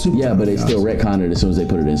Dragon Ball Super. Yeah, but they still retconned it as soon as they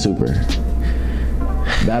put it in Super.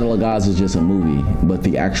 Battle of Gods is just a movie, but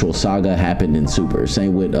the actual saga happened in Super.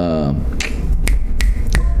 Same with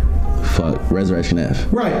Resurrection F.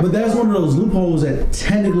 Right, but that's one of those loopholes that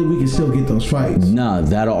technically we can still get those fights. Nah,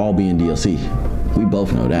 that'll all be in DLC. We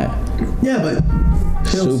both know that. Yeah, but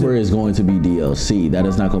Super is going to be DLC. That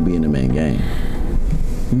is not going to be in the main game.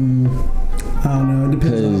 I don't know. It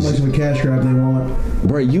depends on how much of a cash grab they want.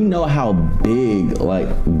 Bro, you know how big like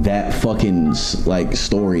that fucking like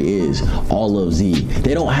story is. All of Z.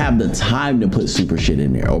 They don't have the time to put Super shit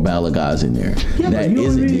in there or Battle of Gods in there. Yeah, that but you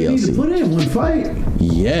isn't only DLC. need to put it in one fight.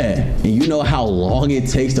 Yeah, and you know how long it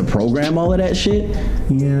takes to program all of that shit.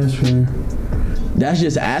 Yeah, that's fair. That's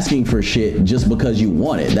just asking for shit just because you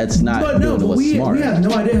want it. That's not doing what's smart. We have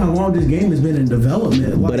no idea how long this game has been in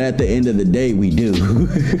development. But at the end of the day, we do.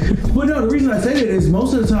 But no, the reason I say that is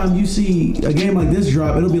most of the time you see a game like this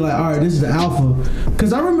drop, it'll be like, all right, this is the alpha.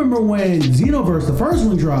 Because I remember when Xenoverse, the first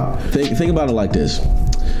one dropped. Think about it like this.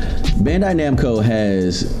 Bandai Namco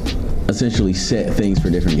has essentially set things for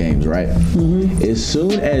different games, right? As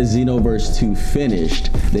soon as Xenoverse 2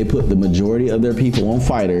 finished, they put the majority of their people on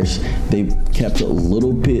fighters. They kept a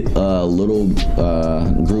little group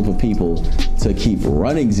of people to keep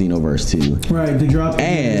running Xenoverse 2. Right, to drop.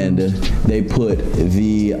 And they put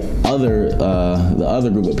the other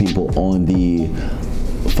group of people on the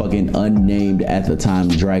fucking unnamed at the time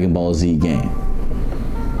Dragon Ball Z game.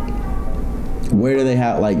 Where do they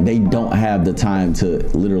have, like, they don't have the time to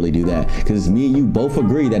literally do that? Because me and you both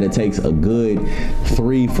agree that it takes a good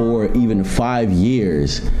 3, 4, even 5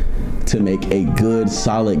 years to make a good,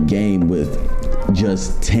 solid game with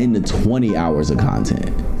just 10 to 20 hours of content.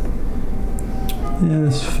 Yeah,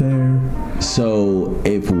 that's fair. So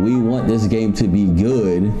if we want this game to be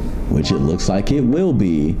good, which it looks like it will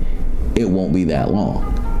be, it won't be that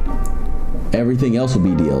long. Everything else will be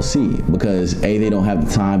DLC because A, they don't have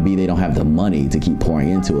the time, B, they don't have the money to keep pouring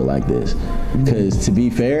into it like this. Because to be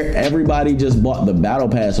fair, everybody just bought the battle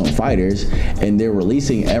pass on Fighters and they're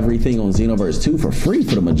releasing everything on Xenoverse 2 for free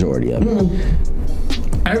for the majority of it.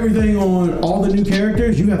 Everything on all the new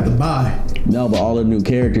characters you have to buy. No, but all the new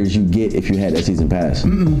characters you get if you had that season pass.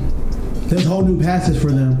 There's whole new passes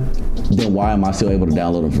for them. Then why am I still able to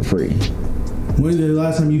download them for free? When the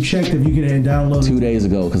last time you checked if you could download 2 days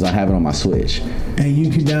ago because I have it on my Switch. And you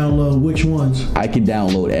can download which ones? I can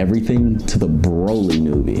download everything to the Broly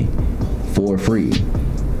movie for free.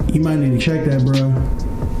 You might need to check that, bro.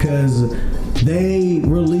 Because they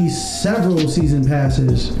released several season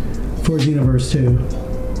passes for Xenoverse 2.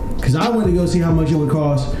 Because I went to go see how much it would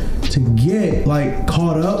cost to get like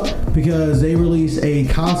caught up because they released a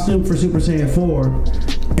costume for Super Saiyan 4.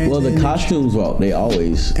 And well, the costumes, they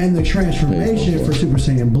always... And the transformation for Super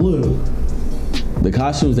Saiyan Blue. The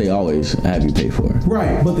costumes, they always have you pay for.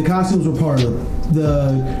 Right, but the costumes were part of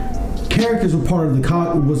the characters were part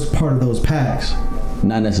of was part of those packs.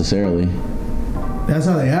 Not necessarily. That's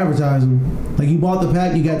how they advertise them. Like, you bought the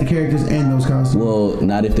pack, you got the characters and those costumes. Well,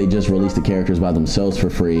 not if they just release the characters by themselves for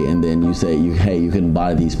free and then you say, hey, you can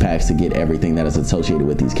buy these packs to get everything that is associated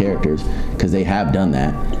with these characters. Because they have done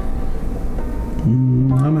that. I'm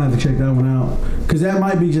gonna have to check that one out because that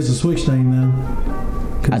might be just a Switch thing then.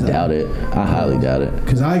 I doubt it. I highly doubt it.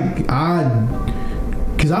 Because I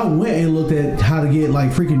went and looked at how to get like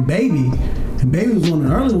freaking Baby, and Baby was one of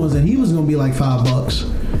the early ones, and he was gonna be like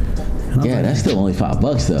 $5. Yeah, like, that's still only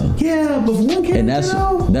 $5 though. Yeah, but for one character, and that's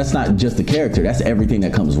not just the character. That's everything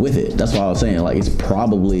that comes with it. That's why I was saying, like, it's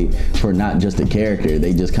probably for not just the character.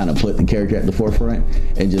 They just kind of put the character at the forefront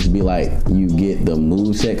and just be like, you get the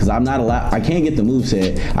moveset. Because I'm not allowed. I can't get the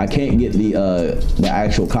moveset. I can't get the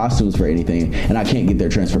actual costumes for anything, and I can't get their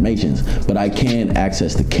transformations. But I can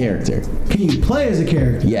access the character. Can you play as a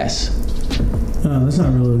character? Yes. Oh, that's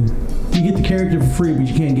not really. You get the character for free, but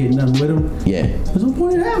you can't get nothing with him. Yeah. There's no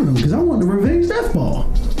point in having him because I want to revenge Death Ball.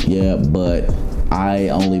 Yeah, but I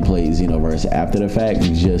only played Xenoverse after the fact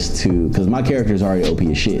just because my character's already OP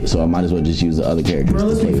as shit, so I might as well just use the other characters. Bro,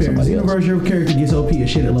 let's to play be with fair. Somebody Xenoverse, else. your character gets OP as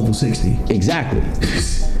shit at level 60. Exactly.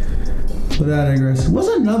 But I digress. What's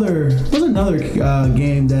another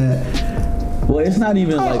game that? Well, it's not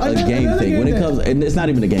even like a game thing. When it comes, and it's not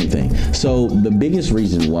even a game thing. So the biggest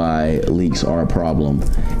reason why leaks are a problem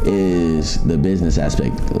is the business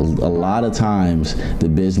aspect. A lot of times, the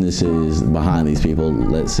businesses behind these people,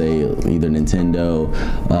 let's say either Nintendo,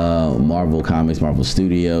 Marvel Comics, Marvel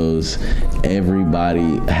Studios,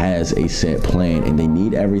 everybody has a set plan, and they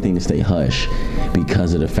need everything to stay hush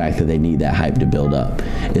because of the fact that they need that hype to build up.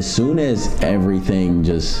 As soon as everything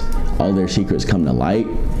all their secrets come to light,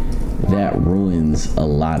 that ruins a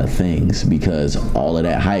lot of things because all of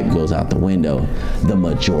that hype goes out the window the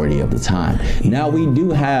majority of the time. Now we do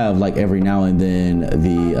have like every now and then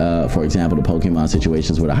for example, the Pokemon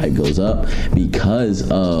situations where the hype goes up because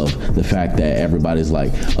of the fact that everybody's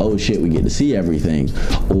like, oh shit, we get to see everything.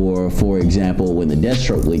 Or for example, when the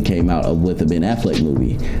Deathstroke leak came out with the Ben Affleck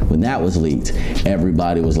movie, when that was leaked,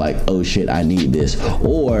 everybody was like, oh shit, I need this.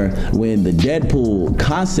 Or when the Deadpool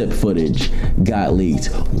concept footage got leaked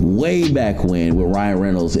way back when with Ryan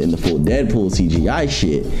Reynolds in the full Deadpool CGI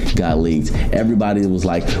shit got leaked, everybody was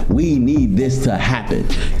like, we need this to happen.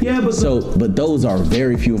 Yeah, but those are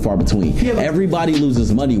very few and far between. Yeah, everybody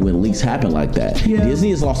loses money when leaks happen like that. Yeah.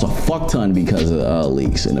 Disney has lost a fuck ton because of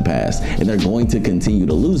leaks in the past, and they're going to continue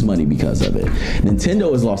to lose money because of it.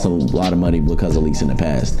 Nintendo has lost a lot of money because of leaks in the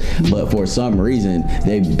past, but for some reason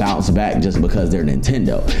they bounce back just because they're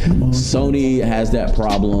Nintendo. Sony has that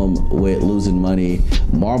problem with losing money.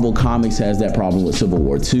 Marvel Comics has that problem with Civil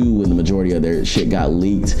War II when the majority of their shit got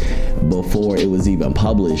leaked before it was even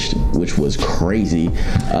published, which was crazy.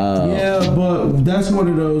 Yeah, but that's one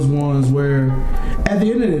of those ones where at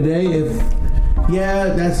the end of the day,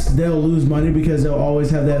 they'll lose money because they'll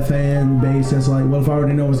always have that fan base that's like, well, if I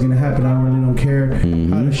already know what's going to happen, I really don't care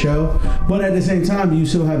how to show. But at the same time, you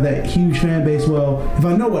still have that huge fan base. Well, if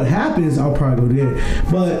I know what happens, I'll probably go there.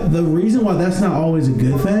 But the reason why that's not always a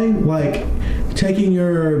good thing, like taking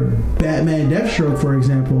your Batman Deathstroke, for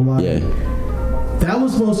example, that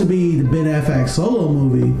was supposed to be the Ben Affleck solo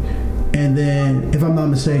movie. And then, if I'm not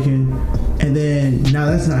mistaken, and then now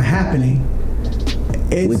that's not happening.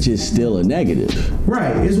 Which is still a negative.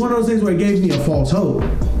 Right. It's one of those things where it gave me a false hope.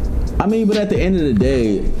 I mean, but at the end of the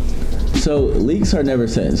day, so leaks are never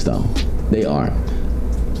set in stone. They aren't.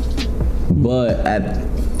 But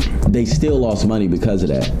they still lost money because of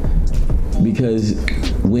that. Because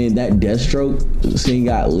when that Deathstroke scene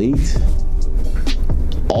got leaked,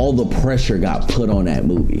 all the pressure got put on that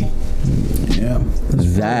movie. Yeah.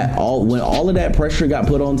 When all of that pressure got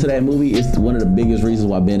put onto that movie, it's one of the biggest reasons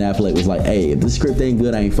why Ben Affleck was like, hey, if the script ain't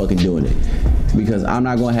good, I ain't fucking doing it. Because I'm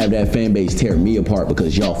not gonna have that fan base tear me apart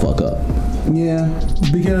because y'all fuck up. Yeah,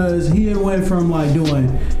 because he had went from like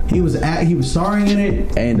he was starring in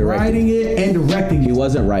it and writing it and directing it. He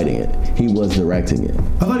wasn't writing it. He was directing it.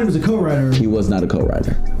 I thought he was a co-writer. He was not a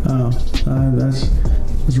co-writer. Oh, that's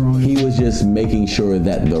wrong. He was just making sure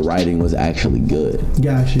that the writing was actually good.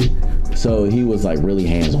 Gotcha. So he was like really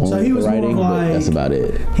hands-on with the writing, but that's about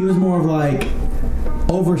it. He was more of like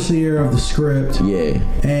overseer of the script. Yeah.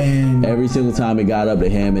 And every single time it got up to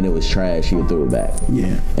him and it was trash, he would throw it back.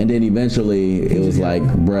 Yeah. And then eventually it was like,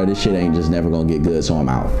 bruh, this shit ain't just never gonna get good, so I'm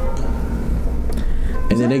out.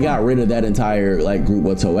 And then they got rid of that entire like group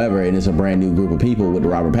whatsoever, and it's a brand new group of people with the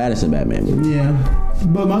Robert Pattinson Batman movie. Yeah.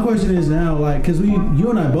 But my question is now, like, because you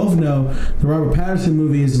and I both know the Robert Pattinson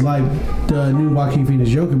movie is like the new Joaquin Phoenix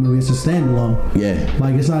Joker movie. It's a standalone. Yeah.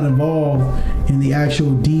 Like, it's not involved in the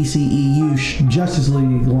actual DCEU Justice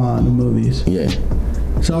League line of movies. Yeah.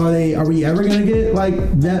 So are we ever gonna get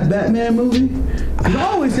like that Batman movie? Because I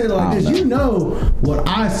always said like this. You know what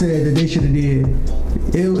I said that they should have did.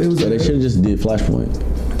 It was. So they should have just did Flashpoint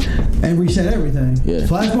and reset everything. Yeah.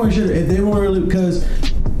 Flashpoint should have, if they weren't really, because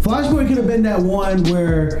Flashpoint could have been that one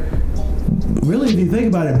where, really, if you think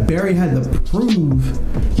about it, Barry had to prove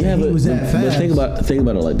he was that fast. But think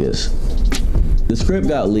about it like this: the script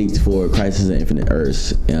got leaked for Crisis on Infinite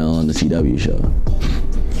Earths on the CW show.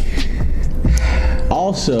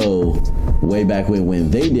 Also, way back when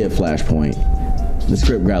they did Flashpoint, the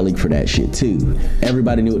script got leaked for that shit too.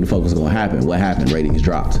 Everybody knew what the fuck was going to happen. What happened? Ratings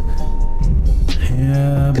dropped.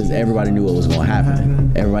 Yeah. Because everybody knew what was going to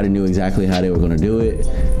happen. Everybody knew exactly how they were going to do it.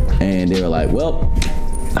 And they were like, well,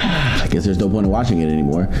 I guess there's no point in watching it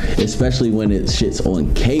anymore. Especially when it shit's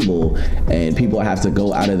on cable and people have to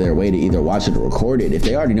go out of their way to either watch it or record it. If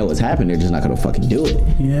they already know what's happening, they're just not going to fucking do it.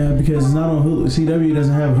 Yeah, because it's not on Hulu. CW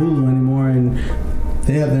doesn't have Hulu anymore, and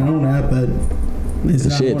they have their own app, but it's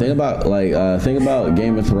not shit. Think about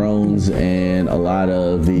Game of Thrones and a lot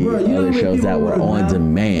of the other shows that were on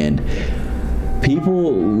demand.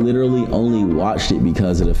 People literally only watched it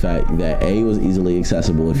because of the fact that A, it was easily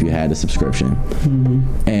accessible if you had a subscription,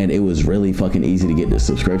 and it was really fucking easy to get the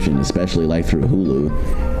subscription, especially like through Hulu,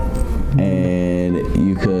 and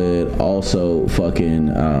you could also fucking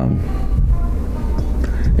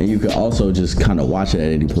and you could also just kind of watch it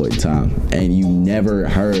at any point in time, and you never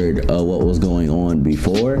heard of what was going on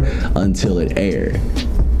before until it aired.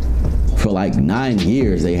 For like 9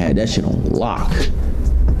 years, they had that shit on lock.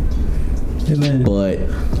 But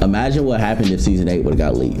imagine what happened if season 8 would have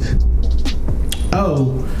got leaked.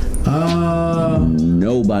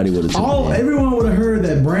 Nobody would have tuned in. Everyone would have heard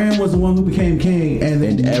that Bran was the one who became king, and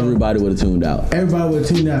everybody would have tuned out. Everybody would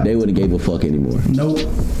have tuned out. They wouldn't gave a fuck anymore. Nope.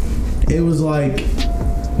 It was like,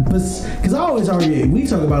 because I always argue, we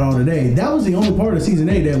talk about it all today. That was the only part of season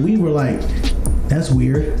 8 that we were like, that's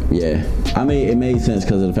weird. Yeah. I mean, it made sense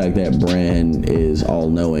because of the fact that Bran is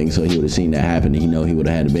all-knowing, so he would have seen that happen, and he would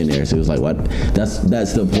have had to been there. So it was like, what? That's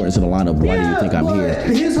the importance of the lineup. Why do you think I'm here?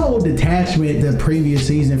 His whole detachment the previous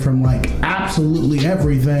season from like absolutely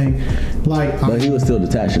everything, like. But he was still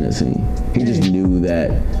detached in that scene. He just knew that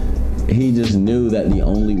the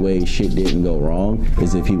only way shit didn't go wrong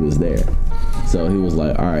is if he was there. So he was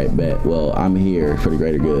like, all right, bet. Well, I'm here for the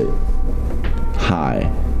greater good.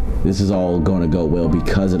 Hi. This is all going to go well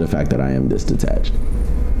because of the fact that I am this detached.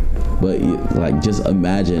 But like, just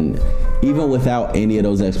imagine, even without any of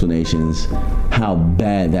those explanations, how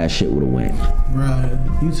bad that shit would have went. Right.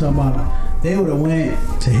 You talking about they would have went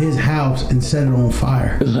to his house and set it on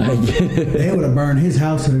fire. They would have burned his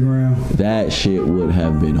house to the ground. That shit would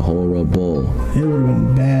have been horrible. It would have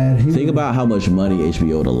been bad. Think about how much money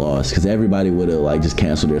HBO would have lost, because everybody would have like just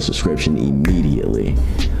canceled their subscription immediately.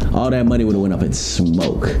 All that money would have went up in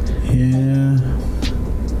smoke. Yeah.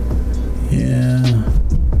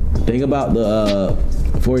 Think about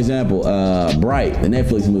for example, Bright, the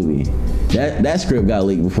Netflix movie. That script got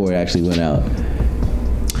leaked before it actually went out.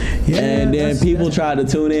 Yeah, and then people tried to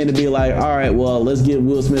tune in to be like, all right, well, let's give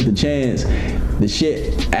Will Smith a chance. The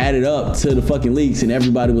shit added up to the fucking leaks, and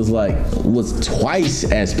everybody was twice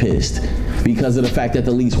as pissed. because of the fact that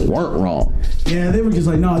the leaks weren't wrong. Yeah, they were just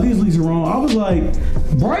like, no, these leaks are wrong. I was like,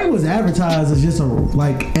 Bright was advertised as just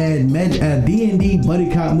a D&D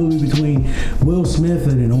buddy cop movie between Will Smith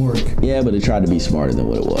and an orc. Yeah, but it tried to be smarter than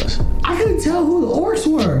what it was. I couldn't tell who the orcs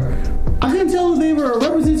were. I couldn't tell if they were a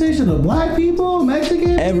representation of black people,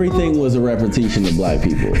 Mexican Everything people. was a representation of black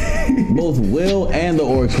people. Both Will and the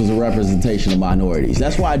orcs was a representation of minorities.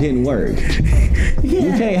 That's why it didn't work. Yeah.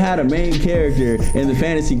 You can't have the main character and the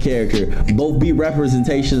fantasy character both be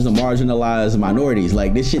representations of marginalized minorities.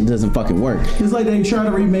 Like, this shit doesn't fucking work. It's like they tried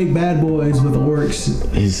to remake Bad Boys with orcs,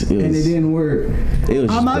 and it didn't work.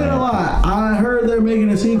 I'm not gonna lie. I heard they're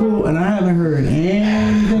making a sequel, and I haven't heard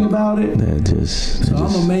anything about it.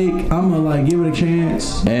 I'm gonna give it a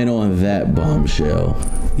chance. And on that bombshell.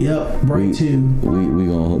 Yep, Bright 2. We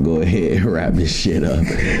gonna go ahead and wrap this shit up.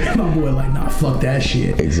 My boy nah, fuck that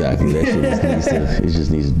shit. Exactly, that shit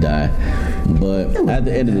just needs to die. But at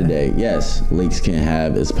the end of the day, yes, leaks can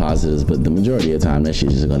have its positives, but the majority of the time that shit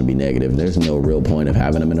is just gonna be negative. There's no real point of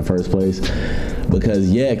having them in the first place.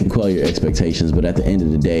 Because it can quell your expectations, but at the end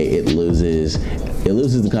of the day, it loses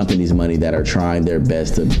the companies money that are trying their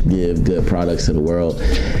best to give good products to the world.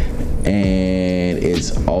 And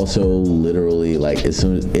it's also literally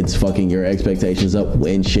it's fucking your expectations up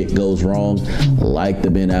when shit goes wrong, like the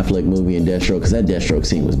Ben Affleck movie and Deathstroke, because that Deathstroke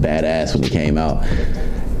scene was badass when it came out.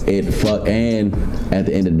 And at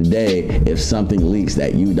the end of the day, if something leaks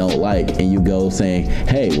that you don't like and you go saying,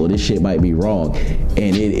 hey, well, this shit might be wrong,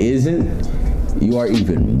 and it isn't, you are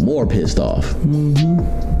even more pissed off. Mm-hmm.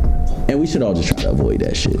 And we should all just try to avoid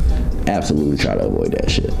that shit. Absolutely try to avoid that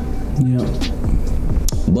shit. Yeah.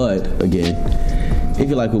 But again, if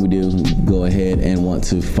you like what we do, go ahead and want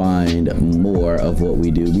to find more of what we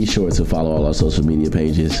do, be sure to follow all our social media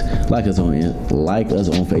pages. Like us on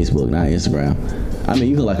Facebook, not Instagram. I mean,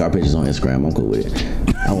 you can like our pictures on Instagram. I'm cool with it.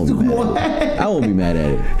 I won't be mad at it. I won't be mad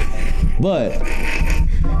at it. But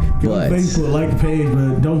Facebook, like the page,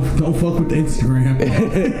 but don't fuck with the Instagram.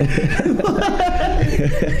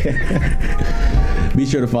 Be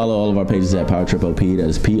sure to follow all of our pages at PowerTripOP. That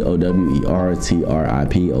is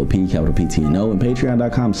POWERTRIPOP, capital PTNO, and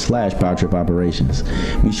patreon.com/PowerTripOperations.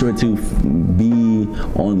 Be sure to be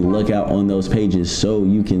on the lookout on those pages so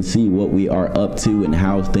you can see what we are up to and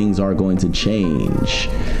how things are going to change.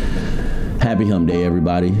 Happy Hump Day,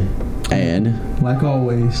 everybody. And like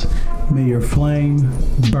always, may your flame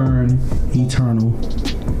burn eternal.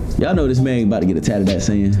 Y'all know this man about to get a tat of that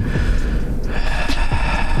saying.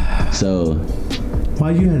 So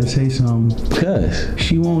why you had to say something? Because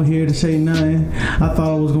she won't hear to say nothing. I thought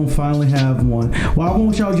I was gonna finally have one. Why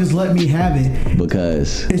won't y'all just let me have it?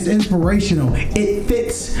 Because it's inspirational. It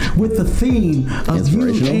fits with the theme of you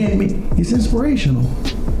and me. It's inspirational.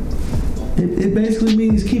 It basically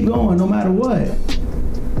means keep going no matter what.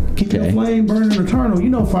 Keep your flame burning eternal. You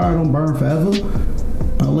know fire don't burn forever.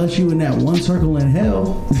 Unless you in that one circle in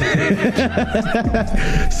hell.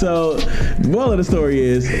 So, moral of the story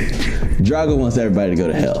is, Drago wants everybody to go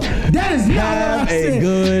to hell. That is not what I said. Have a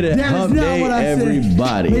good hump day,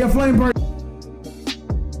 everybody. May your flame burn.